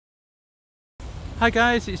Hi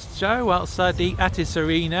guys, it's Joe outside the Attis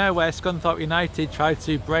Arena where Scunthorpe United tried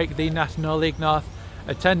to break the National League North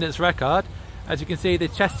attendance record. As you can see, the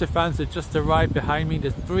Chester fans have just arrived behind me.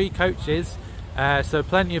 There's 3 coaches, so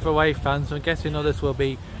plenty of away fans. I'm guessing others will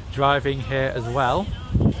be driving here as well.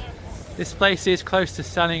 This place is close to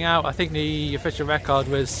selling out. I think the official record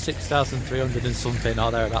was 6,300 and something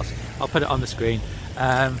or thereabouts. I'll put it on the screen.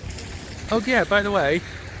 Oh yeah, by the way,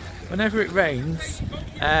 whenever it rains,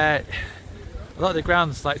 a lot of the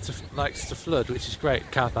grounds likes to flood, which is great,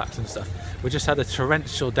 car parks and stuff. We just had a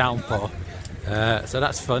torrential downpour, so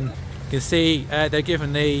that's fun. You can see they're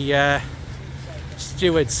giving the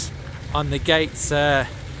stewards on the gates a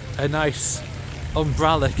nice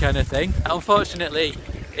umbrella kind of thing. Unfortunately,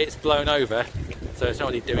 it's blown over, so it's not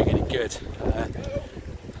really doing any good.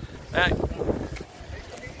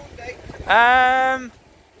 Am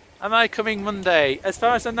I coming Monday? As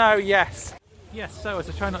far as I know, yes. Yes, so as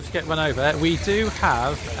I try not to get run over, we do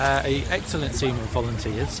have an excellent team of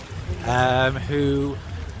volunteers who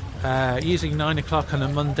usually 9 o'clock on a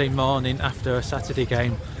Monday morning after a Saturday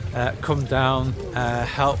game come down,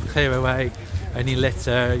 help clear away any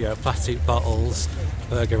litter, you know, plastic bottles,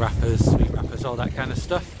 burger wrappers, sweet wrappers, all that kind of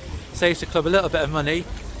stuff. Saves the club a little bit of money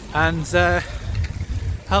and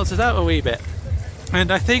helps us out a wee bit.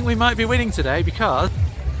 And I think we might be winning today because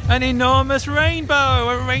an enormous rainbow!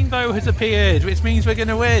 A rainbow has appeared, which means we're going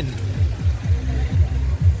to win.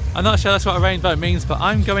 I'm not sure that's what a rainbow means, but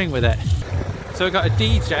I'm going with it. So we've got a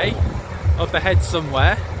DJ up ahead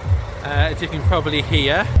somewhere, as you can probably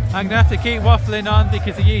hear. I'm going to have to keep waffling on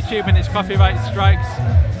because of YouTube and its copyright strikes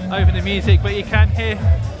over the music, but you can hear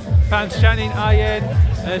fans chanting iron.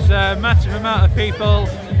 There's a massive amount of people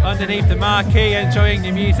underneath the marquee enjoying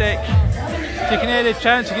the music. So you can hear the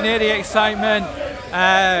chants, you can hear the excitement.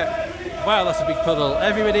 Wow, that's a big puddle.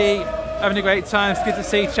 Everybody having a great time. It's good to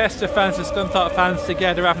see Chester fans and Scunthorpe fans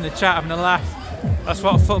together having a chat, having a laugh. That's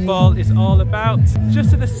what football is all about.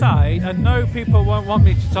 Just to the side, I know people won't want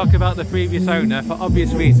me to talk about the previous owner for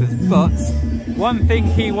obvious reasons, but one thing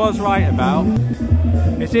he was right about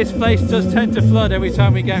is this place does tend to flood every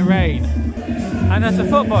time we get rain. And as a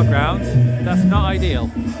football ground, that's not ideal.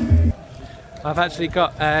 I've actually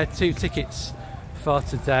got 2 tickets for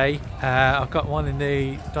today. I've got one in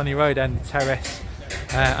the Donny Road end terrace,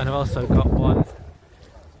 and I've also got one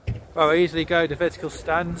where I usually go to vertical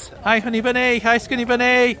stands. Hi Honey Bunny, hi Skinny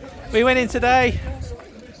Bunny, we winning today?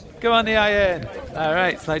 Go on the Iron.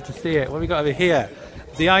 Alright, it's like to see it. What have we got over here?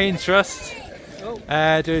 The Iron Trust do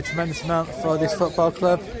a tremendous amount for this football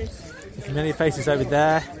club. There's familiar faces over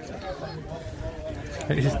there.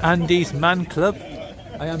 This is Andy's Man Club.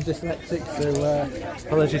 I am dyslexic, so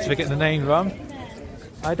apologies for getting the name wrong.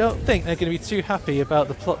 I don't think they're going to be too happy about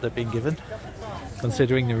the plot they've been given,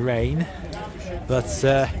 considering the rain. But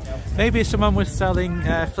maybe if someone was selling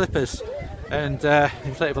flippers and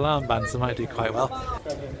inflatable armbands, they might do quite well.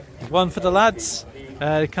 One for the lads,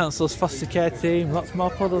 the council's foster care team. Lots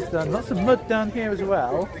more puddles down, lots of mud down here as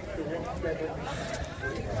well.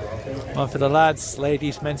 One for the lads,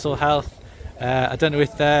 ladies, mental health. I don't know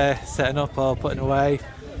if they're setting up or putting away.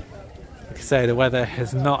 Like I say, the weather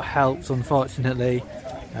has not helped, unfortunately.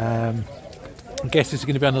 I guess it's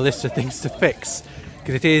going to be on the list of things to fix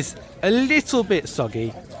because it is a little bit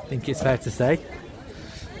soggy, I think it's fair to say.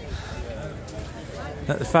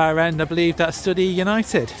 At the far end, I believe that's Study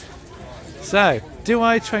United. So, do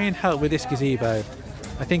I try and help with this gazebo?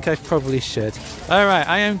 I think I probably should. Alright,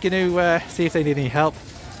 I am going to see if they need any help,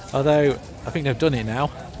 although I think they've done it now.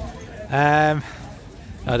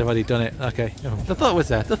 Oh, they've already done it. Okay, the thought was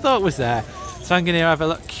there. The thought was there. So I'm going to have a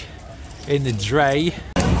look in the dray.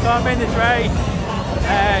 So I'm in the dray.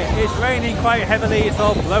 It's raining quite heavily. It's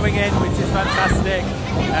all blowing in, which is fantastic.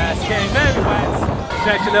 It's getting very wet.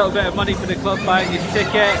 Stretch a little bit of money for the club buying his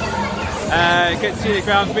ticket. Get to see the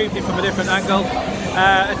ground briefly from a different angle.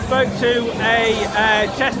 I spoke to a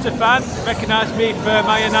Chester fan, recognised me for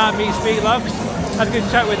my Anami Speedlogs. Had a good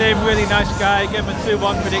chat with him, really nice guy, gave him a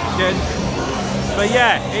 2-1 prediction. But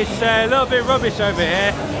yeah, it's a little bit rubbish over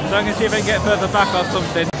here, so I'm going to see if I can get further back or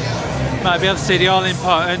something. Might be able to see the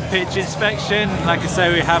all-important pitch inspection. Like I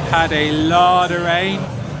say, we have had a lot of rain,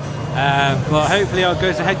 but hopefully all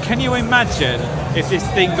goes ahead. Can you imagine if this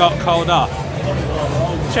thing got called off?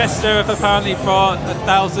 Chester have apparently brought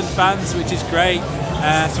 1,000 fans, which is great,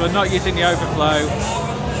 so we're not using the overflow.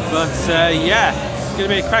 But yeah, it's going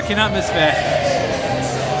to be a cracking atmosphere.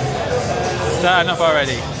 Starting off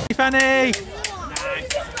already. Hey Fanny!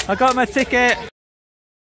 I got my ticket!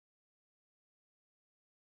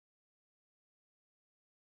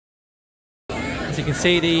 As you can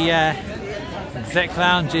see, the exec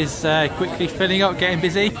lounge is quickly filling up, getting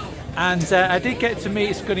busy. And I did get to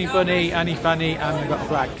meet Scunny Bunny, Annie Fanny, and I got a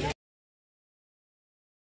flag.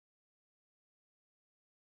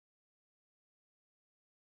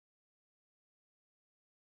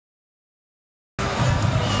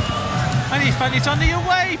 Annie Fanny's on the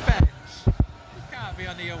away bench. You can't be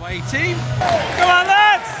on the away team. Come on,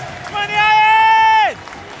 lads! Come on, the iron!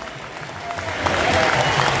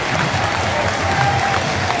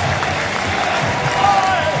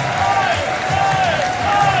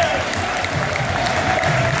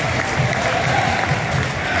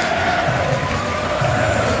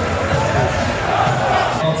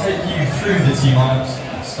 I'll take you through the team lineups,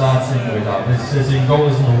 starting with our visitors. In goal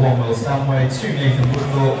is number 1, Will Stanway, 2, Nathan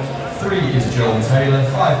Woodthorpe, 3 is Joel Taylor,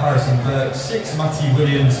 5 Harrison Burke, 6 Matty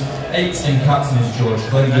Williams, 8 in captain is George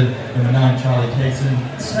Clogan, number 9 Charlie Caton,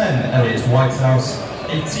 10 Elliot Whitehouse,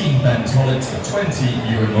 18 Ben Tollett, 20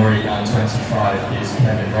 Ewan Murray, and 25 is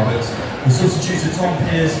Kevin Roberts. The substitutes are Tom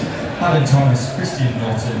Pearce, Alan Thomas, Christian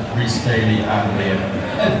Norton, Rhys Daly and Liam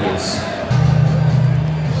Edwards.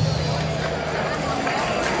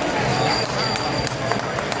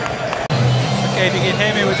 If you can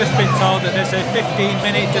hear me, we've just been told that there's a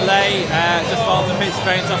 15-minute delay just while the pitch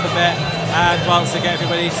drains off a bit and whilst they get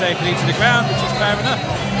everybody safely to the ground, which is fair enough.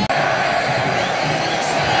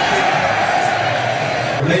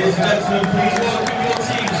 Ladies and gentlemen, please welcome your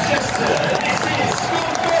teams, Chester. This is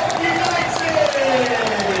Scunthorpe United!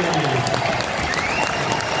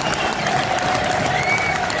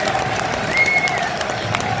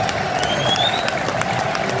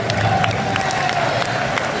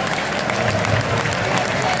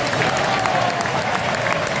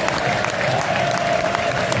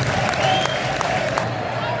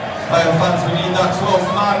 Fans, we need that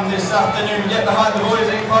 12th man this afternoon. Get behind the boys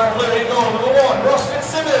in fire blue in goal. Number 1, Ross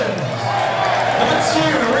Fitzsimmons. Number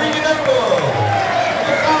 2, Regan Ogle.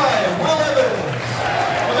 Number 5, Will Evans.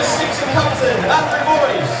 Number 6, and captain, Andrew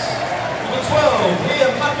Boyce. Number 12,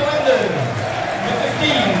 Liam McAlinden. Number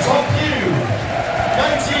 15, Tom Pugh.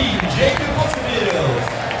 19, Jacob Butterfield.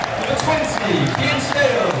 Number 20, Ian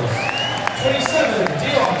Scales. 27,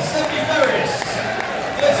 Dion Stephanie Ferris.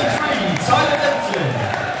 33, Tyler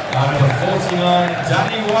Denton. And number 49,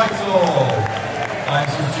 Danny Whitehall. And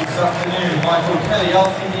substitutes this afternoon, Michael Kelly,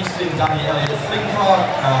 Alfie Easton, Danny Elliott, Flynn Clark,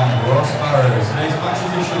 and Ross Barrows. Today's match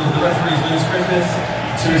officials, the referees Lewis Griffiths,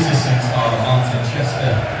 2 assistants are Martin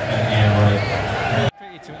Chester and Ian Murray.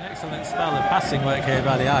 Pretty to an excellent spell of passing work here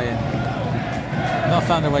by the Iron. Not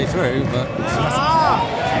found a way through, but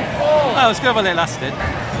that was good while it lasted.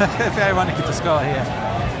 Very ironic to score here.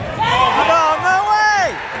 Come on, no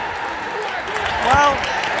way! Well,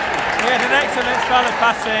 we had an excellent spell of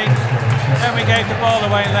passing, then we gave the ball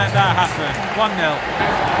away and let that happen.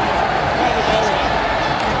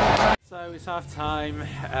 1-0. So it's half time.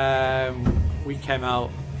 We came out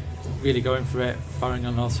really going for it, firing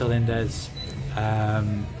on all cylinders,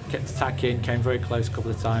 kept attacking, came very close a couple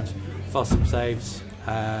of times, forced some saves,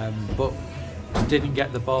 but didn't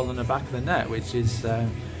get the ball on the back of the net, which is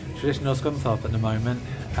traditional Scunthorpe at the moment.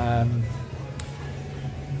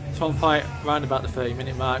 One point around about the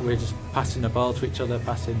 30-minute mark, we were just passing the ball to each other,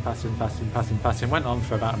 passing. Went on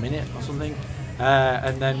for about a minute or something,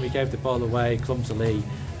 and then we gave the ball away clumsily.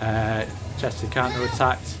 Chester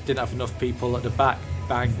counter-attacked, didn't have enough people at the back,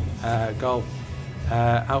 bang, goal.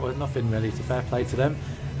 Out of nothing really, to fair play to them.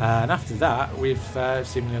 And after that, we've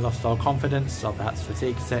seemingly lost all confidence, or perhaps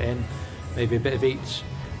fatigue set in, maybe a bit of each,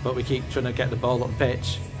 but we keep trying to get the ball up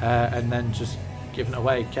pitch and then just giving it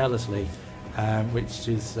away carelessly. Which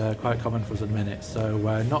is quite common for us at the minute, so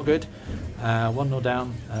not good. 1-0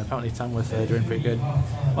 down. Apparently Tamworth are doing pretty good.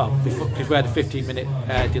 Well, because we had a 15-minute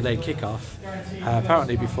delayed kick-off.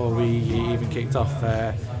 Apparently before we even kicked off,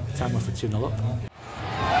 Tamworth were 2-0 up.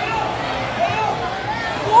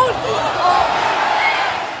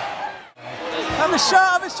 Have a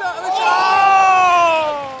shot!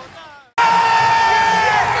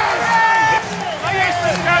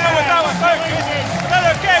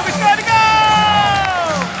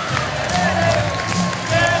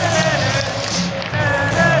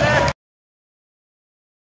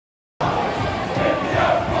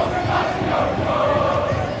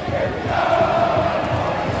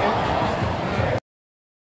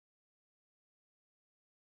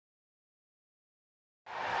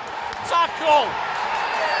 Tackle!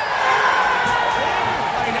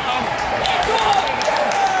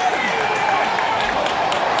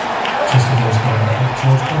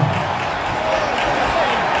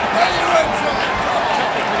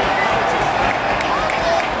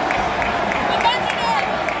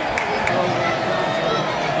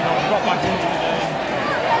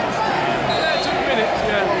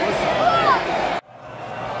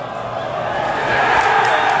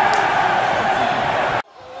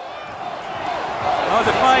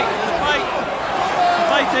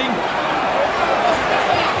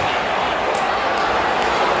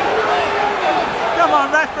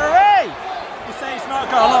 say it's not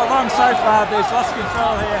got a lot wrong so far, but it's lost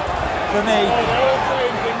control here for me.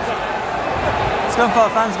 Scunthorpe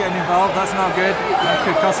fans getting involved, that's not good. That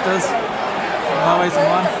could cost us more ways than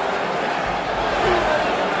one.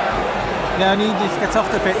 Yeah, I need to get off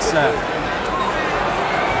the pitch, sir.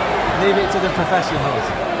 Leave it to the professionals.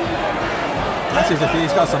 Actually,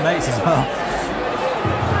 he's got some mates as well.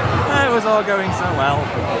 It was all going so well.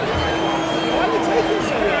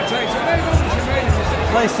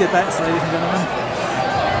 Place your bets, ladies and gentlemen.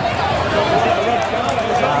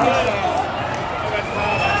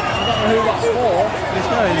 Who that's for? He's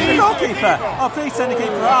going. He's the goalkeeper. Oh, please send the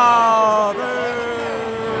keeper. Oh, boo.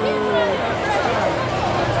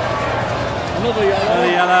 Another yellow.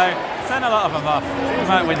 Another yellow. Send a lot of them off. We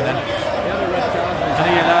might win then.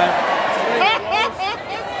 Another yellow.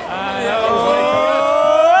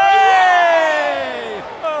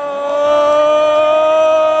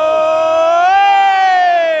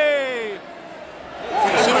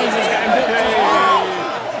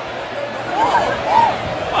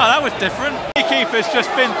 Different. The keeper's just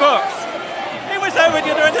been booked. He was over the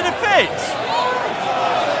other end of the pitch.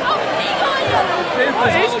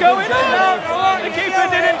 He's going out. The keeper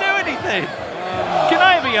didn't do anything. Can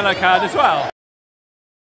I have a yellow card as well?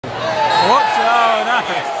 Whoops! Oh,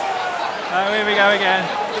 nice. Oh, here we go again.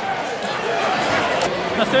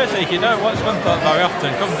 Now seriously, if you don't watch Scunthorpe very often,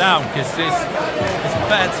 come down because it's the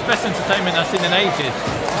best entertainment I've seen in ages.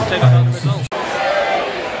 Take on the results.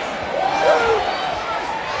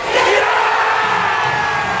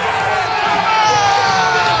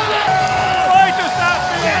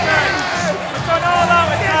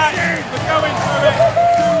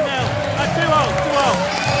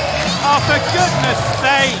 Oh, for goodness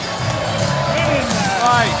sake!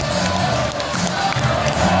 Right.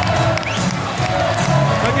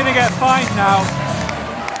 We're going to get fined now.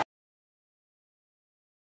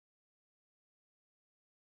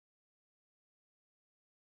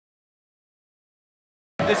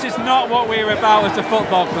 This is not what we're about as a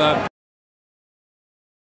football club.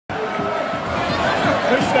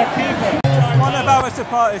 One of our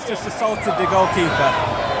supporters just assaulted the goalkeeper.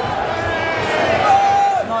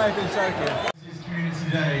 Not even joking. This is Community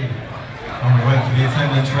Day, and we went for the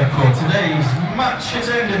attendance record. Today's match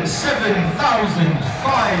attendance 7,500.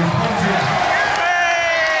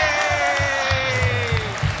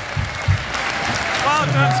 Well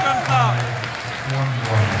done, Scunthorpe.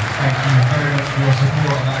 1-1. Thank you very much for your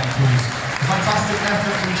support, and that includes a fantastic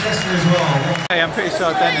effort from Chester as well. Hey, I'm pretty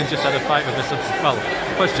sure Denon just had a fight with a substitute. Well,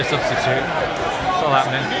 pushed a substitute. It's all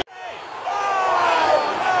happening.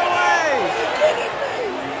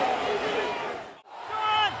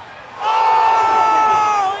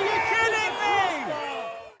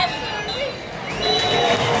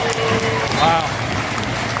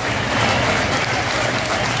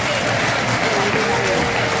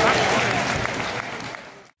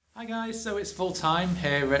 So it's full time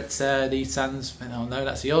here at the Sands. Oh no,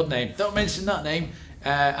 that's the old name. Don't mention that name.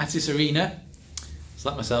 Atis Arena.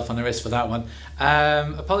 Slap myself on the wrist for that one.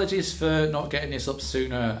 Apologies for not getting this up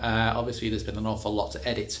sooner. Obviously, there's been an awful lot to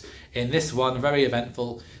edit in this one. Very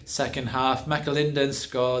eventful second half. McAlinden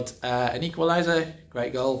scored an equaliser.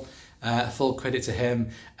 Great goal. Full credit to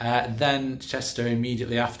him. Then Chester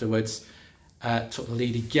immediately afterwards took the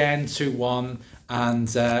lead again, 2-1, and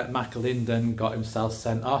McAlinden got himself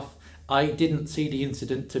sent off. I didn't see the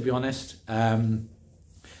incident, to be honest, but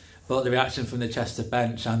the reaction from the Chester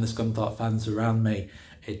bench and the Scunthorpe fans around me,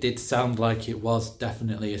 it did sound like it was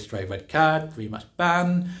definitely a straight red card, 3-match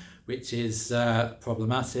ban, which is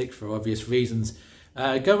problematic for obvious reasons.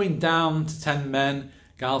 Going down to 10 men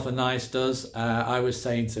galvanised us. I was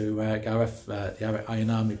saying to Gareth, the Iron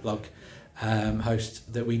Army blog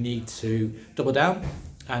host, that we need to double down,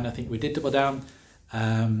 and I think we did double down.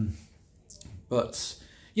 But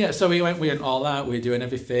yeah, so we went all out. We were doing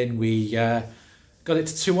everything. We got it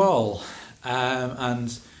to 2-2,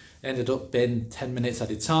 and ended up being 10 minutes at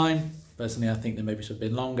a time. Personally, I think there maybe should have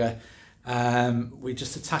been longer. We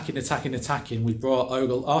just attacking. We brought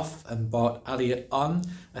Ogle off and brought Elliot on,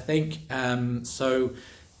 I think. So,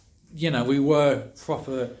 you know, we were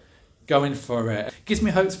proper going for it. Gives me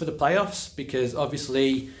hopes for the playoffs because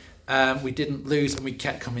obviously we didn't lose and we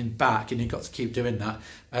kept coming back, and you got to keep doing that.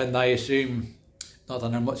 And I assume, not that I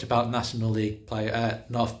know much about National League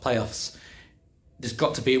North playoffs, there's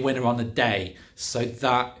got to be a winner on the day, so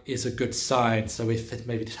that is a good sign. So if it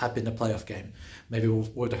maybe just had been a playoff game, maybe we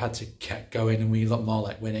would have had to get going and we look more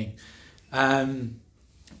like winning. I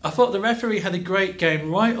thought the referee had a great game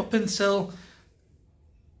right up until,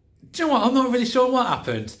 do you know what, I'm not really sure what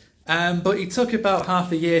happened, but he took about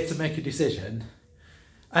half a year to make a decision,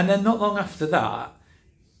 and then not long after that,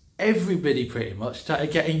 everybody pretty much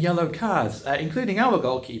started getting yellow cards, including our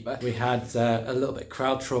goalkeeper. We had a little bit of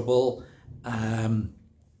crowd trouble.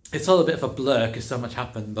 It's all a bit of a blur because so much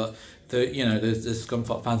happened, but the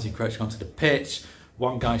Scunthorpe fans encroaching onto the pitch.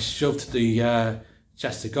 One guy shoved the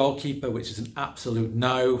Chester goalkeeper, which is an absolute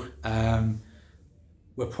no.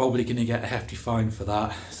 We're probably going to get a hefty fine for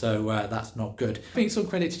that, so that's not good. I think some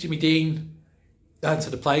credit to Jimmy Dean and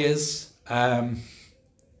to the players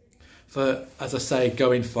for, as I say,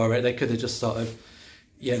 going for it. They could have just sort of,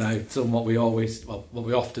 done what we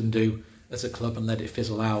often do as a club and let it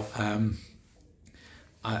fizzle out.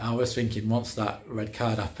 I was thinking once that red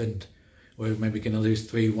card happened, we were maybe going to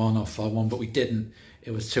lose 3-1 or 4-1, but we didn't.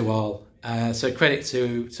 It was 2-2. So credit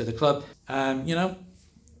to the club.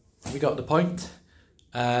 We got the point.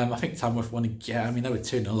 I think Tamworth won again. They were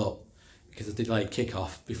 2-0 up because of the delayed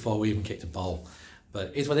kick-off before we even kicked the ball. But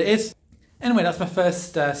it is what it is. Anyway, that's my first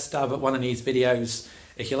stab at one of these videos.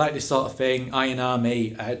 If you like this sort of thing, Iron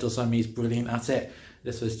Army, Does On Me is brilliant at it.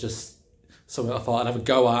 This was just something I thought I'd have a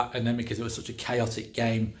go at, and then because it was such a chaotic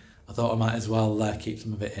game, I thought I might as well keep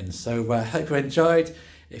some of it in. So hope you enjoyed.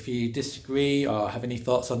 If you disagree or have any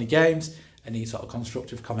thoughts on the games, any sort of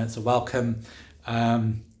constructive comments are welcome.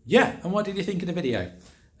 Yeah, and what did you think of the video?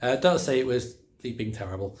 Don't say it was being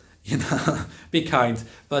terrible, be kind.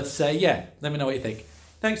 But yeah, let me know what you think.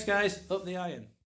 Thanks guys, up the iron.